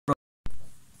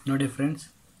ನೋಡಿ ಫ್ರೆಂಡ್ಸ್,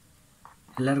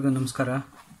 ಎಲ್ಲರಿಗೂ ನಮಸ್ಕಾರ.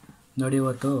 ನೋಡಿ,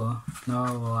 ಇವತ್ತು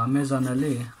ನಾವು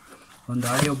ಅಮೆಝಾನಲ್ಲಿ ಒಂದು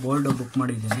ಆಡಿಯೋ ಬೋರ್ಡ್ ಬುಕ್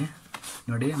ಮಾಡಿದ್ದೀನಿ.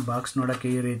 ನೋಡಿ, ಬಾಕ್ಸ್ ನೋಡೋಕ್ಕೆ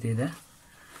ಈ ರೀತಿ ಇದೆ,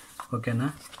 ಓಕೆನಾ.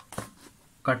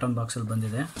 ಕಾಟನ್ ಬಾಕ್ಸಲ್ಲಿ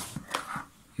ಬಂದಿದೆ.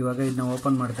 ಇವಾಗ ಇದನ್ನ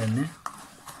ಓಪನ್ ಮಾಡ್ತಾಯಿದ್ದೀನಿ.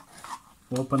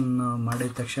 ಓಪನ್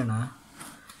ಮಾಡಿದ ತಕ್ಷಣ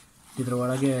ಇದರ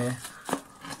ಒಳಗೆ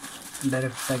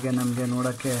ಡೈರೆಕ್ಟಾಗಿ ನಮಗೆ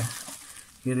ನೋಡೋಕ್ಕೆ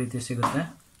ಈ ರೀತಿ ಸಿಗುತ್ತೆ,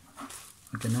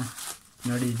 ಓಕೆನಾ.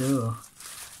 ನೋಡಿ, ಇದು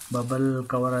ಬಬಲ್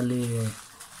ಕವರಲ್ಲಿ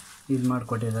ಇದು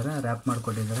ಮಾಡಿಕೊಟ್ಟಿದ್ದಾರೆ, ರ್ಯಾಪ್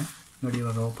ಮಾಡಿಕೊಟ್ಟಿದ್ದಾರೆ. ನೋಡಿ,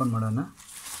 ಇವಾಗ ಓಪನ್ ಮಾಡೋಣ.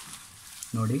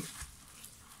 ನೋಡಿ,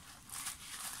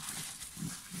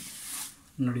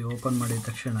 ಓಪನ್ ಮಾಡಿದ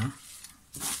ತಕ್ಷಣ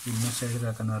ಇದನ್ನ ಸೈಡ್ಗೆ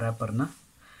ಹಾಕೋಣ, ರ್ಯಾಪರ್ನ.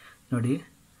 ನೋಡಿ,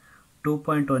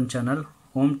 2.1 channel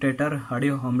home theatre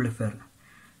audio amplifier.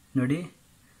 ನೋಡಿ,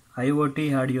 IOT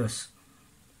ಆಡಿಯೋಸ್.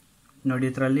 ನೋಡಿ,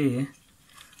 ಇದರಲ್ಲಿ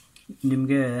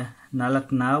ನಿಮಗೆ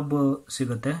 4 ನಾಬ್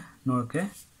ಸಿಗುತ್ತೆ ನೋಡೋಕ್ಕೆ.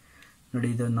 ನೋಡಿ,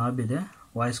 ಇದು ನಾಬ್ ಇದೆ,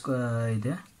 ವಾಯ್ಸ್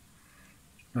ಇದೆ.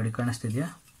 ನೋಡಿ, ಕಾಣಿಸ್ತಿದೆಯಾ?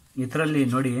 ಇದರಲ್ಲಿ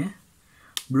ನೋಡಿ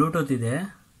ಬ್ಲೂಟೂತ್ ಇದೆ,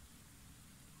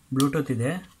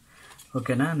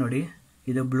 ಓಕೆನಾ. ನೋಡಿ,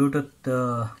 ಇದು ಬ್ಲೂಟೂತ್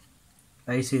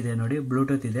IC ಇದೆ. ನೋಡಿ,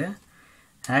 ಬ್ಲೂಟೂತ್ ಇದೆ,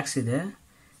 ಹ್ಯಾಕ್ಸ್ ಇದೆ.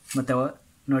 ಮತ್ತು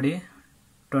ನೋಡಿ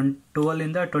 12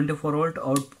 ಇಂದ 24 ವೋಲ್ಟ್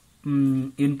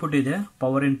ಇನ್ಪುಟ್ ಇದೆ,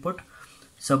 power input.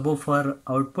 ಸಬ್ವೂಫರ್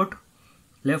output,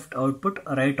 left output,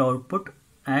 right output,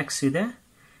 axe ಇದೆ.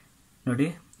 ನೋಡಿ,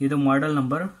 ಇದು ಮಾಡೆಲ್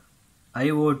ನಂಬರ್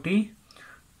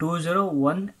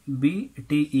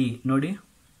IOT201BT. ನೋಡಿ,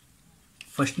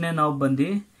 ಫಸ್ಟ್ನೇ ನಾಬ್ ಬಂದು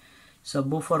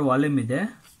ಸಬ್ವೂಫರ್ ವಾಲ್ಯೂಮ್ ಇದೆ.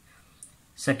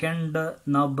 ಸೆಕೆಂಡ್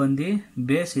ನಾಬ್ ಬಂದು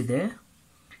ಬೇಸ್ ಇದೆ.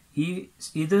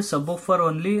 ಇದು ಸಬ್ವೂಫರ್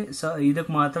ಓನ್ಲಿ,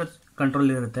 ಇದಕ್ಕೆ ಮಾತ್ರ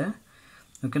ಕಂಟ್ರೋಲ್ ಇರುತ್ತೆ,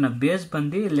 ಓಕೆನಾ. ಬೇಸ್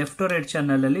ಬಂದು ಲೆಫ್ಟ್ ರೈಟ್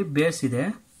ಚಾನಲಲ್ಲಿ ಬೇಸ್ ಇದೆ,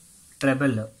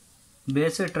 treble,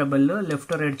 base treble,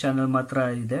 left right channel ಮಾತ್ರ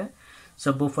ಇದೆ,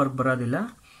 ಸಬ್ವೂಫರ್ ಬರೋದಿಲ್ಲ,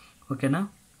 ಓಕೆನಾ.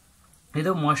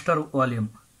 ಇದು ಮಾಸ್ಟರ್ ವಾಲ್ಯೂಮ್.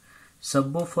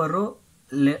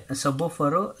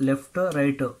 ಸಬ್ವೂಫರು ಲೆಫ್ಟ್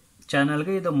ರೈಟ್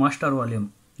ಚಾನಲ್ಗೆ ಇದು ಮಾಸ್ಟರ್ ವಾಲ್ಯೂಮ್,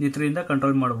 ಇದರಿಂದ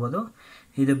ಕಂಟ್ರೋಲ್ ಮಾಡ್ಬೋದು.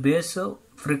 ಇದು ಬೇಸ್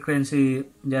ಫ್ರೀಕ್ವೆನ್ಸಿ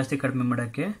ಜಾಸ್ತಿ ಕಡಿಮೆ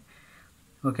ಮಾಡೋಕ್ಕೆ,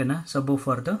 ಓಕೆನಾ.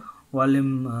 ಸಬ್ವೂಫರ್ದು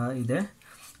ವಾಲ್ಯೂಮ್ ಇದೆ,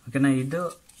 ಓಕೆನಾ. ಇದು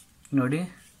ನೋಡಿ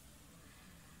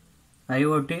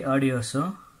IOT ಆಡಿಯೋಸು.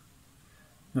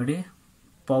 ನೋಡಿ,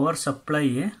 power supply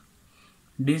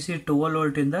DC 12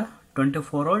 ವೋಲ್ಟಿಂದ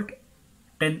 24 volt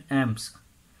 10 amps,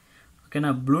 ಓಕೆನಾ.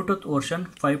 ಬ್ಲೂಟೂತ್ ವರ್ಷನ್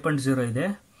 5.0 ಇದೆ.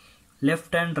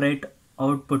 Left and right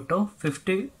output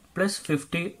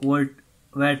 50+50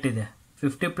 watt ಇದೆ,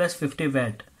 50+50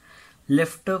 watt.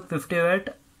 Left 50 watt,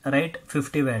 right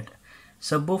 50 watt.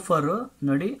 ಸಬ್ವೂಫರು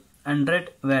ನೋಡಿ 100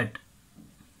 ವ್ಯಾಟ್.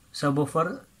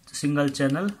 ಸಬ್ವೂಫರ್ single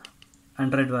channel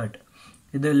 100 watt.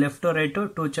 ಇದು left right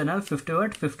 2 channel, 50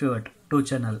 watt 50 watt 2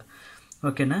 channel,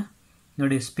 ಓಕೆನಾ.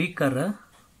 ನೋಡಿ, ಸ್ಪೀಕರು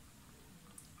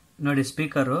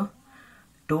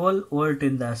 12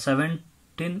 ವೋಲ್ಟಿಂದ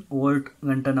 17 ವೋಲ್ಟ್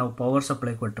ಗಂಟ ನಾವು ಪವರ್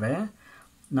ಸಪ್ಲೈ ಕೊಟ್ಟರೆ,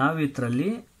 ನಾವು ಇದರಲ್ಲಿ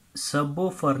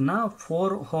ಸಬ್ವೂಫರ್ನ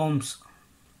 4 ಓಮ್ಸ್,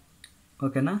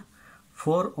 ಓಕೆನಾ,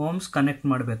 4 ಓಮ್ಸ್ ಕನೆಕ್ಟ್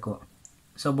ಮಾಡಬೇಕು.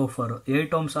 ಸಬ್ವೂಫರು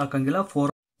 8 ಓಮ್ಸ್ ಹಾಕಂಗಿಲ್ಲ, 4.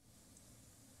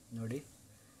 ನೋಡಿ,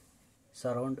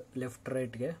 ಸರೌಂಡ್ ಲೆಫ್ಟ್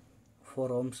ರೈಟ್ಗೆ 4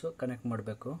 ಓಮ್ಸು ಕನೆಕ್ಟ್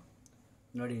ಮಾಡಬೇಕು.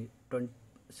 ನೋಡಿ,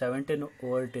 17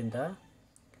 ವೋಲ್ಟಿಂದ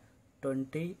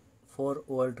 24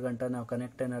 ವೋಲ್ಟ್ ಗಂಟ ನಾವು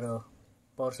ಕನೆಕ್ಟ್ ಏನಾರು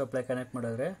ಪವರ್ ಸಪ್ಲೈ ಕನೆಕ್ಟ್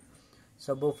ಮಾಡಿದ್ರೆ,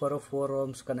 ಸಬ್ವೂಫರು 4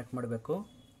 ಓಮ್ಸ್ ಕನೆಕ್ಟ್ ಮಾಡಬೇಕು.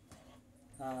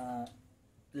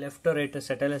 Left right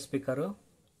satellite speaker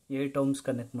 8 Ohm's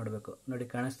connect ಮಾಡಬೇಕು. ನೋಡಿ,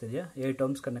 ಕಾಣಿಸ್ತಿದೆಯಾ? 8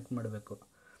 ಓಮ್ಸ್ ಕನೆಕ್ಟ್ ಮಾಡಬೇಕು,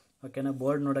 ಓಕೆನಾ.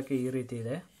 ಬೋರ್ಡ್ ನೋಡೋಕ್ಕೆ ಈ ರೀತಿ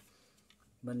ಇದೆ.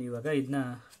 ಬನ್ನಿ, ಇವಾಗ ಇದನ್ನ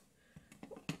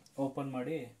ಓಪನ್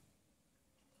ಮಾಡಿ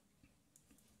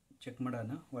ಚೆಕ್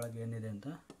ಮಾಡೋಣ ಒಳಗೆ ಏನಿದೆ ಅಂತ.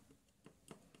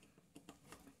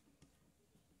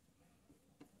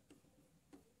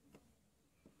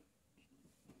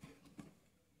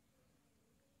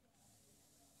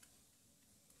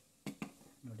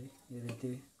 ನೋಡಿ, ಈ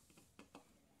ರೀತಿ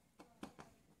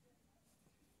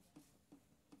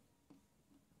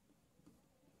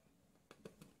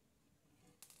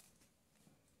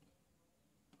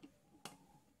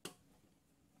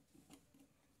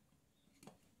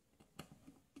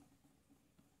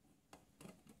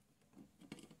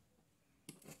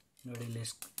ನೋಡಿ, ಇಲ್ಲಿ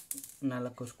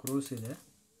 4 ಸ್ಕ್ರೂಸ್ ಇದೆ.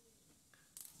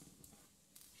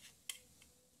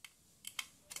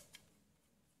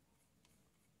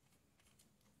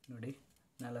 ನೋಡಿ,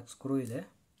 4 ಸ್ಕ್ರೂ ಇದೆ.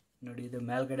 ನೋಡಿ, ಇದು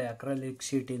ಮೇಲ್ಗಡೆ ಅಕ್ರಲಿಕ್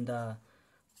ಶೀಟಿಂದ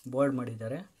ಬೋರ್ಡ್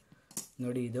ಮಾಡಿದ್ದಾರೆ.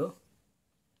 ನೋಡಿ,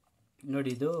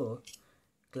 ಇದು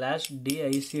ಕ್ಲಾಸ್ D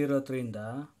IC ಇರೋದ್ರಿಂದ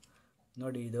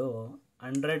ನೋಡಿ, ಇದು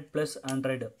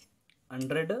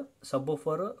 100+100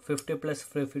 ಸಬ್ವೂಫರು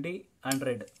 50+50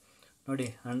 100. ನೋಡಿ,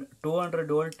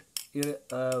 200 ವೋಲ್ಟ್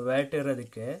ವ್ಯಾಟ್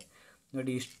ಇರೋದಕ್ಕೆ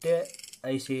ನೋಡಿ ಇಷ್ಟೇ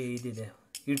IC ಇದಿದೆ,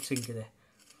 ಹೀಟ್ ಸಿಂಕ್ ಇದೆ,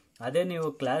 ಅದೇ ನೀವು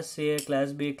class A,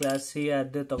 class B, class C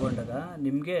ಅದು ತೊಗೊಂಡಾಗ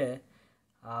ನಿಮಗೆ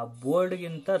ಆ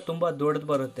ಬೋರ್ಡ್ಗಿಂತ ತುಂಬ ದೊಡ್ಡದು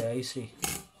ಬರುತ್ತೆ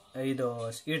ಇದು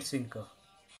ಹೀಟ್ ಸಿಂಕ್.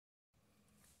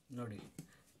 ನೋಡಿ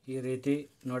ಈ ರೀತಿ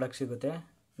ನೋಡೋಕ್ಕೆ ಸಿಗುತ್ತೆ.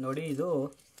 ನೋಡಿ ಇದು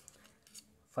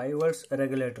 5 ವೋಲ್ಟ್ಸ್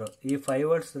ರೆಗ್ಯುಲೇಟ್ರು. ಈ 5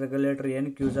 ವೋಲ್ಟ್ಸ್ ರೆಗ್ಯುಲೇಟ್ರ್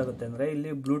ಏನಕ್ಕೆ ಯೂಸ್ ಆಗುತ್ತೆ ಅಂದರೆ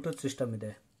ಇಲ್ಲಿ ಬ್ಲೂಟೂತ್ ಸಿಸ್ಟಮ್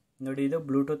ಇದೆ. ನೋಡಿ ಇದು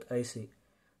ಬ್ಲೂಟೂತ್ IC.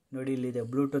 ನೋಡಿ ಇಲ್ಲಿದೆ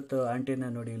ಬ್ಲೂಟೂತ್ ಆಂಟಿನ,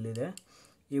 ನೋಡಿ ಇಲ್ಲಿದೆ.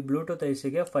 ಈ ಬ್ಲೂಟೂತ್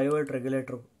ICಗೆ 5 ವೋಲ್ಟ್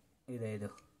ರೆಗ್ಯುಲೇಟ್ರ್ ಇದೆ. ಇದು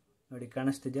ನೋಡಿ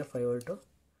ಕಾಣಿಸ್ತಿದೆಯಾ, 5 ವೋಲ್ಟು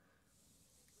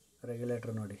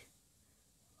ರೆಗ್ಯುಲೇಟ್ರ್ ನೋಡಿ.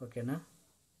 ಓಕೆನಾ,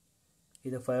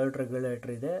 ಇದು 5 ವೋಲ್ಟ್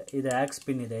ರೆಗ್ಯುಲೇಟ್ರ್ ಇದೆ. ಇದು ಆಕ್ಸ್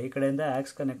ಪಿನ್ ಇದೆ, ಈ ಕಡೆಯಿಂದ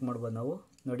ಆಕ್ಸ್ ಕನೆಕ್ಟ್ ಮಾಡ್ಬೋದು ನಾವು.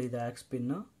 ನೋಡಿ ಇದು ಆಕ್ಸ್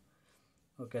ಪಿನ್ನು.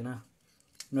 ಓಕೆನಾ,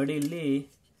 ನೋಡಿ ಇಲ್ಲಿ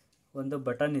ಒಂದು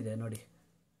ಬಟನ್ ಇದೆ. ನೋಡಿ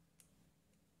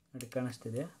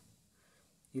ಕಾಣಿಸ್ತಿದೆ,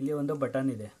 ಇಲ್ಲಿ ಒಂದು ಬಟನ್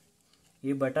ಇದೆ.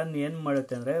 ಈ ಬಟನ್ ಏನು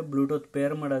ಮಾಡುತ್ತೆ ಅಂದರೆ ಬ್ಲೂಟೂತ್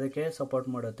ಪೇರ್ ಮಾಡೋದಕ್ಕೆ ಸಪೋರ್ಟ್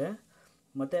ಮಾಡುತ್ತೆ.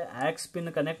 ಮತ್ತು ಆಕ್ಸ್ ಪಿನ್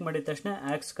ಕನೆಕ್ಟ್ ಮಾಡಿದ ತಕ್ಷಣ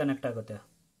ಆಕ್ಸ್ ಕನೆಕ್ಟ್ ಆಗುತ್ತೆ.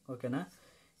 ಓಕೆನಾ,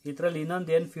 ಇದರಲ್ಲಿ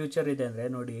ಇನ್ನೊಂದು ಏನು ಫ್ಯೂಚರ್ ಇದೆ ಅಂದರೆ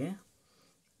ನೋಡಿ,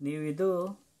 ನೀವು ಇದು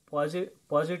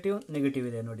ಪಾಸಿಟಿವ್ ನೆಗೆಟಿವ್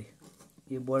ಇದೆ. ನೋಡಿ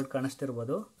ಈ ಬೋರ್ಡ್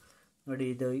ಕಾಣಿಸ್ತಿರ್ಬೋದು. ನೋಡಿ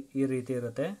ಇದು ಈ ರೀತಿ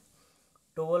ಇರುತ್ತೆ.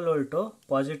 12 ವೋಲ್ಟು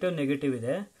ಪಾಸಿಟಿವ್ ನೆಗೆಟಿವ್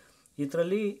ಇದೆ.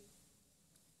 ಇದರಲ್ಲಿ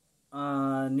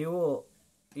ನೀವು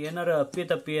ಏನಾರು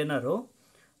ಅಪ್ಪಿ ಏನಾರು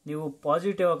ನೀವು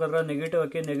ಪಾಸಿಟಿವ್ ಹಾಕಿದ್ರೆ ನೆಗೆಟಿವ್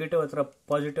ಹಾಕಿ, ನೆಗೆಟಿವ್ ಹತ್ರ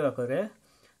ಪಾಸಿಟಿವ್ ಹಾಕಿದ್ರೆ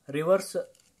ರಿವರ್ಸ್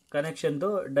ಕನೆಕ್ಷನ್ದು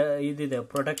ಇದಿದೆ,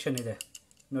 ಪ್ರೊಟೆಕ್ಷನ್ ಇದೆ.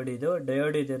 ನೋಡಿ ಇದು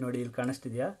ಡಯೋಡ್ ಇದೆ, ನೋಡಿ ಇಲ್ಲಿ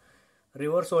ಕಾಣಿಸ್ತಿದೆಯಾ,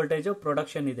 ರಿವರ್ಸ್ ವೋಲ್ಟೇಜು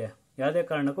ಪ್ರೊಟೆಕ್ಷನ್ ಇದೆ. ಯಾವುದೇ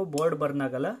ಕಾರಣಕ್ಕೂ ಬೋರ್ಡ್ ಬರ್ನ್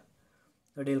ಆಗಲ್ಲ.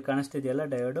 ನೋಡಿ ಇಲ್ಲಿ ಕಾಣಿಸ್ತಿದೆಯಲ್ಲ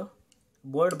ಡಯೋಡು,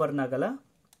 ಬೋರ್ಡ್ ಬರ್ನ್ ಆಗಲ್ಲ,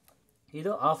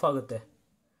 ಇದು ಆಫ್ ಆಗುತ್ತೆ.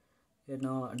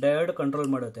 ಏನು ಡಯೋಡ್ ಕಂಟ್ರೋಲ್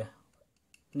ಮಾಡುತ್ತೆ.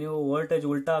 ನೀವು ವೋಲ್ಟೇಜ್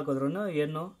ಉಲ್ಟಾ ಹಾಕಿದ್ರೂ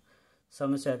ಏನು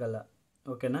ಸಮಸ್ಯೆ ಆಗಲ್ಲ.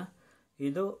 ಓಕೆನಾ,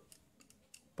 ಇದು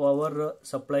ಪವರ್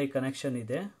ಸಪ್ಲೈ ಕನೆಕ್ಷನ್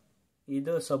ಇದೆ.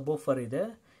 ಇದು ಸಬ್ವೂಫರ್ ಇದೆ.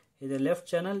 ಇದು ಲೆಫ್ಟ್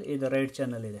ಚಾನಲ್, ಇದು ರೈಟ್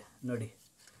ಚಾನಲ್ ಇದೆ. ನೋಡಿ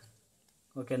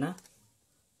ಓಕೆನಾ,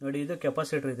 ನೋಡಿ ಇದು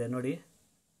ಕೆಪಾಸಿಟರ್ ಇದೆ. ನೋಡಿ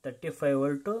 35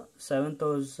 ವೋಲ್ಟು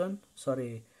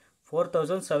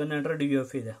 4700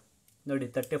 UF ಇದೆ. ನೋಡಿ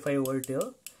 35 ವೋಲ್ಟ್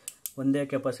ಒಂದೇ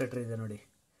ಕೆಪಾಸಿಟರ್ ಇದೆ. ನೋಡಿ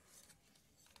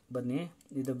ಬನ್ನಿ,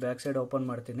 ಇದು ಬ್ಯಾಕ್ ಸೈಡ್ ಓಪನ್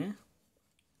ಮಾಡ್ತೀನಿ.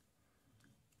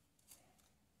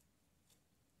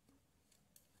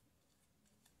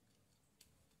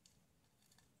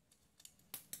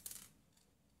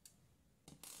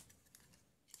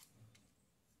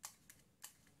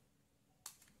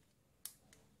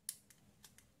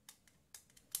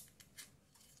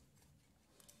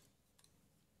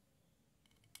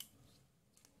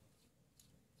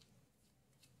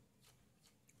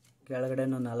 ಕೆಳಗಡೆ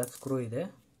 4 ಸ್ಕ್ರೂ ಇದೆ.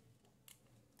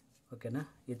 ಓಕೆನಾ,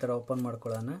 ಈ ಥರ ಓಪನ್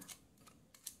ಮಾಡ್ಕೊಳ್ಳೋಣ.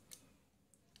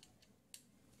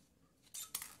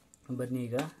 ಬನ್ನಿ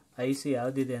ಈಗ IC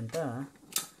ಯಾವುದಿದೆ ಅಂತ.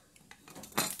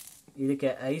 ಇದಕ್ಕೆ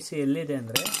IC ಎಲ್ಲಿದೆ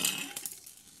ಅಂದರೆ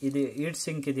ಇದು ಹೀಟ್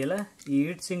ಸಿಂಕ್ ಇದೆಯಲ್ಲ, ಈ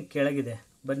ಹೀಟ್ ಸಿಂಕ್ ಕೆಳಗಿದೆ.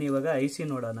 ಬನ್ನಿ ಇವಾಗ IC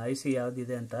ನೋಡೋಣ, IC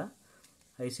ಯಾವುದಿದೆ ಅಂತ.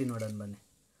 IC ನೋಡೋಣ ಬನ್ನಿ.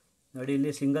 ನೋಡಿ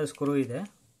ಇಲ್ಲಿ ಸಿಂಗಲ್ ಸ್ಕ್ರೂ ಇದೆ,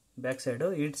 ಬ್ಯಾಕ್ ಸೈಡು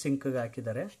ಹೀಟ್ ಸಿಂಕ್ಗೆ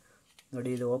ಹಾಕಿದ್ದಾರೆ. ನೋಡಿ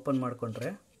ಇದು ಓಪನ್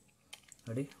ಮಾಡಿಕೊಂಡ್ರೆ,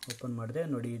 ನೋಡಿ ಓಪನ್ ಮಾಡಿದೆ.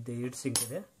 ನೋಡಿ ಇದು ಹೀಟ್ ಸಿಂಕ್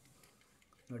ಇದೆ.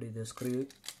 ನೋಡಿ ಇದು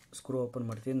ಸ್ಕ್ರೂ ಓಪನ್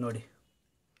ಮಾಡ್ತೀನಿ. ನೋಡಿ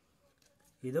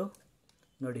ಇದು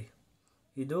ನೋಡಿ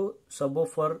ಇದು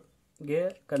ಸಬ್ವೂಫರ್ಗೆ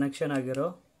ಕನೆಕ್ಷನ್ ಆಗಿರೋ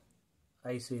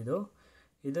IC ಇದು.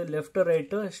 ಇದು ಲೆಫ್ಟ್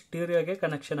ರೈಟ್ ಸ್ಟೀರಿಯೋಗೆ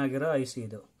ಕನೆಕ್ಷನ್ ಆಗಿರೋ IC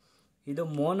ಇದು. ಇದು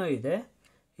ಮೋನೋ ಇದೆ,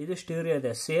 ಇದು ಸ್ಟೀರಿಯೋ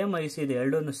ಇದೆ. ಸೇಮ್ IC ಇದೆ,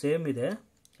 ಎರಡೂ ಸೇಮ್ ಇದೆ.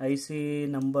 IC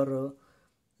ನಂಬರು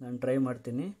ನಾನು ಟ್ರೈ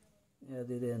ಮಾಡ್ತೀನಿ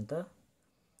ಯಾವುದಿದೆ ಅಂತ.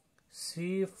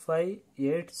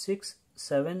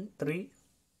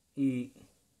 C58673E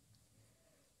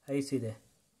IC ಇದೆ.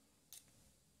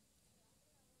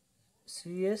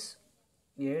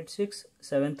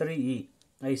 CS8673E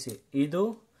IC. ಇದು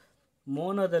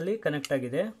ಮೋನೋದಲ್ಲಿ ಕನೆಕ್ಟ್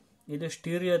ಆಗಿದೆ, ಇದು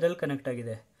ಸ್ಟೀರಿಯೋದಲ್ಲಿ ಕನೆಕ್ಟ್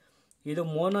ಆಗಿದೆ. ಇದು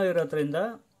ಮೋನೋ ಇರೋದ್ರಿಂದ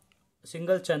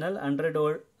ಸಿಂಗಲ್ ಚಾನಲ್ 100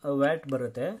 ವ್ಯಾಟ್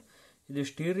ಬರುತ್ತೆ. ಇದು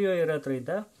ಸ್ಟೀರಿಯೋ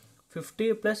ಇರೋದ್ರಿಂದ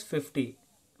 50+50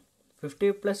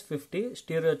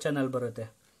 ಸ್ಟೀರಿಯೋ ಚಾನಲ್ ಬರುತ್ತೆ.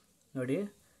 ನೋಡಿ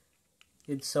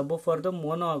ಇದು ಸಬ್ವೂಫರ್ದು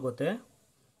ಮೋನೋ ಆಗುತ್ತೆ,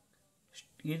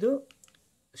 ಇದು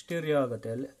ಸ್ಟೀರಿಯೋ ಆಗುತ್ತೆ.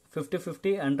 ಅಲ್ಲಿ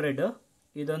 50-50 100,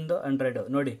 ಇದೊಂದು 100.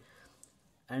 ನೋಡಿ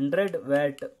 100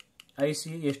 ವ್ಯಾಟ್ IC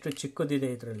ಎಷ್ಟು ಚಿಕ್ಕದಿದೆ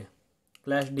ಇದರಲ್ಲಿ,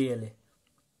 ಕ್ಲಾಸ್ D ಅಲ್ಲಿ.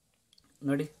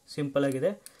 ನೋಡಿ ಸಿಂಪಲ್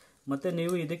ಆಗಿದೆ. ಮತ್ತು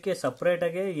ನೀವು ಇದಕ್ಕೆ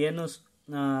ಸಪ್ರೇಟಾಗಿ ಏನು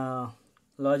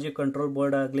ಲಾಜಿಕ್ ಕಂಟ್ರೋಲ್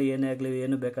ಬೋರ್ಡ್ ಆಗಲಿ ಏನೇ ಆಗಲಿ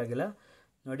ಏನು ಬೇಕಾಗಿಲ್ಲ.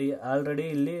 ನೋಡಿ ಆಲ್ರೆಡಿ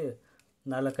ಇಲ್ಲಿ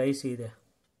 4 IC ಇದೆ.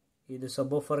 ಇದು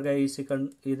ಸಬ್ವೂಫರ್ಗೆ IC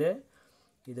ಇದೆ,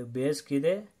 ಇದು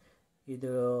ಬೇಸ್ಗಿದೆ,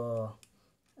 ಇದು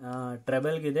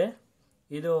ಟ್ರೆಬಲ್ಗಿದೆ,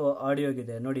 ಇದು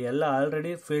ಆಡಿಯೋಗಿದೆ. ನೋಡಿ ಎಲ್ಲ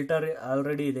ಆಲ್ರೆಡಿ ಫಿಲ್ಟರ್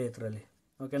ಆಲ್ರೆಡಿ ಇದೆ ಇದರಲ್ಲಿ.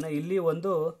 ಓಕೆನಾ, ಇಲ್ಲಿ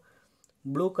ಒಂದು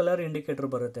ಬ್ಲೂ ಕಲರ್ ಇಂಡಿಕೇಟರ್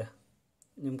ಬರುತ್ತೆ,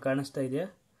 ನಿಮ್ಗೆ ಕಾಣಿಸ್ತಾ ಇದೆಯಾ?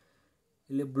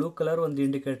 ಇಲ್ಲಿ ಬ್ಲೂ ಕಲರ್ ಒಂದು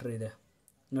ಇಂಡಿಕೇಟರ್ ಇದೆ.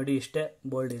 ನೋಡಿ ಇಷ್ಟೇ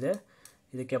ಬೋರ್ಡ್ ಇದೆ,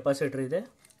 ಇದು ಕೆಪಾಸಿಟರ್ ಇದೆ,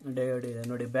 ಡಯೋಡ್ ಇದೆ.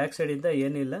 ನೋಡಿ ಬ್ಯಾಕ್ ಸೈಡಿಂದ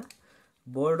ಏನಿಲ್ಲ,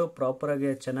 ಬೋರ್ಡು ಪ್ರಾಪರಾಗಿ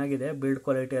ಚೆನ್ನಾಗಿದೆ, ಬಿಲ್ಡ್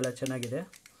ಕ್ವಾಲಿಟಿ ಎಲ್ಲ ಚೆನ್ನಾಗಿದೆ.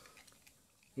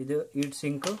 ಇದು ಹೀಟ್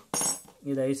ಸಿಂಕು,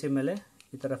 ಇದು ಐ ಸಿ ಮೇಲೆ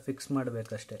ಈ ಥರ ಫಿಕ್ಸ್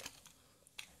ಮಾಡಬೇಕಷ್ಟೆ.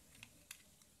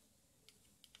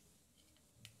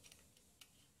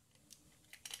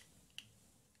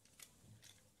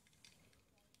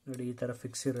 ನೋಡಿ ಈ ಥರ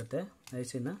ಫಿಕ್ಸ್ ಇರುತ್ತೆ ಐ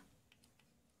ಸಿನ.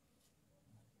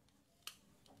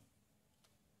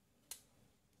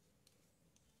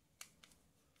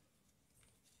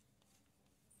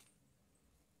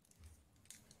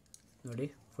 ನೋಡಿ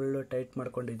ಫುಲ್ಲು ಟೈಟ್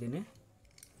ಮಾಡ್ಕೊಂಡಿದ್ದೀನಿ.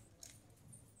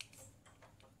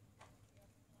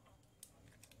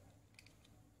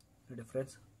 ನೋಡಿ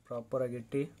ಫ್ರೆಂಡ್ಸ್, ಪ್ರಾಪರಾಗಿ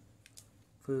ಇಟ್ಟು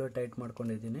ಫುಲ್ಲು ಟೈಟ್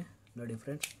ಮಾಡ್ಕೊಂಡಿದ್ದೀನಿ. ನೋಡಿ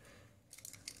ಫ್ರೆಂಡ್ಸ್,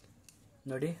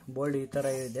 ನೋಡಿ ಬೋಲ್ಡ್ ಈ ಥರ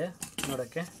ಇದೆ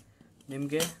ನೋಡೋಕ್ಕೆ.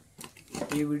 ನಿಮಗೆ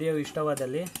ಈ ವಿಡಿಯೋ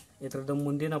ಇಷ್ಟವಾದಲ್ಲಿ ಇದರದ್ದು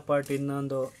ಮುಂದಿನ ಪಾರ್ಟ್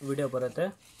ಇನ್ನೊಂದು ವಿಡಿಯೋ ಬರುತ್ತೆ,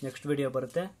 ನೆಕ್ಸ್ಟ್ ವಿಡಿಯೋ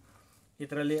ಬರುತ್ತೆ.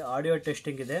 ಇದರಲ್ಲಿ ಆಡಿಯೋ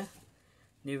ಟೆಸ್ಟಿಂಗ್ ಇದೆ.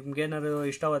 ನಿಮ್ಗೇನಾದ್ರು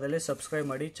ಇಷ್ಟವಾದಲ್ಲಿ ಸಬ್ಸ್ಕ್ರೈಬ್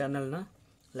ಮಾಡಿ, ಚಾನಲ್ನ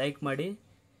ಲೈಕ್ ಮಾಡಿ,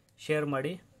 ಶೇರ್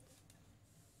ಮಾಡಿ,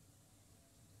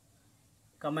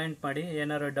 ಕಮೆಂಟ್ ಮಾಡಿ.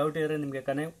 ಏನಾರು ಡೌಟ್ ಇದ್ದರೆ ನಿಮಗೆ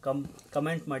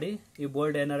ಕಮೆಂಟ್ ಮಾಡಿ. ಈ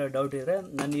ಬೋಲ್ಡ್ ಏನಾರು ಡೌಟ್ ಇದ್ದರೆ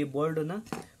ನಾನು ಈ ಬೋಲ್ಡನ್ನ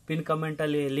ಪಿನ್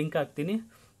ಕಮೆಂಟಲ್ಲಿ ಲಿಂಕ್ ಹಾಕ್ತೀನಿ.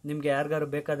 ನಿಮಗೆ ಯಾರಿಗಾರು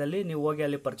ಬೇಕಾದಲ್ಲಿ ನೀವು ಹೋಗಿ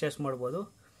ಅಲ್ಲಿ ಪರ್ಚೇಸ್ ಮಾಡ್ಬೋದು.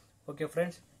 Okay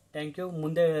friends, thank you.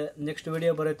 ಮುಂದೆ ನೆಕ್ಸ್ಟ್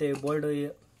ವಿಡಿಯೋ ಬರುತ್ತೆ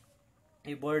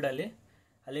ಈ ಬೋಲ್ಡಲ್ಲಿ.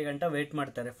 ಅಲ್ಲಿ ಗಂಟ ವೆಯ್ಟ್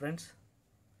ಮಾಡ್ತಾರೆ ಫ್ರೆಂಡ್ಸ್.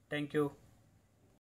 Thank you.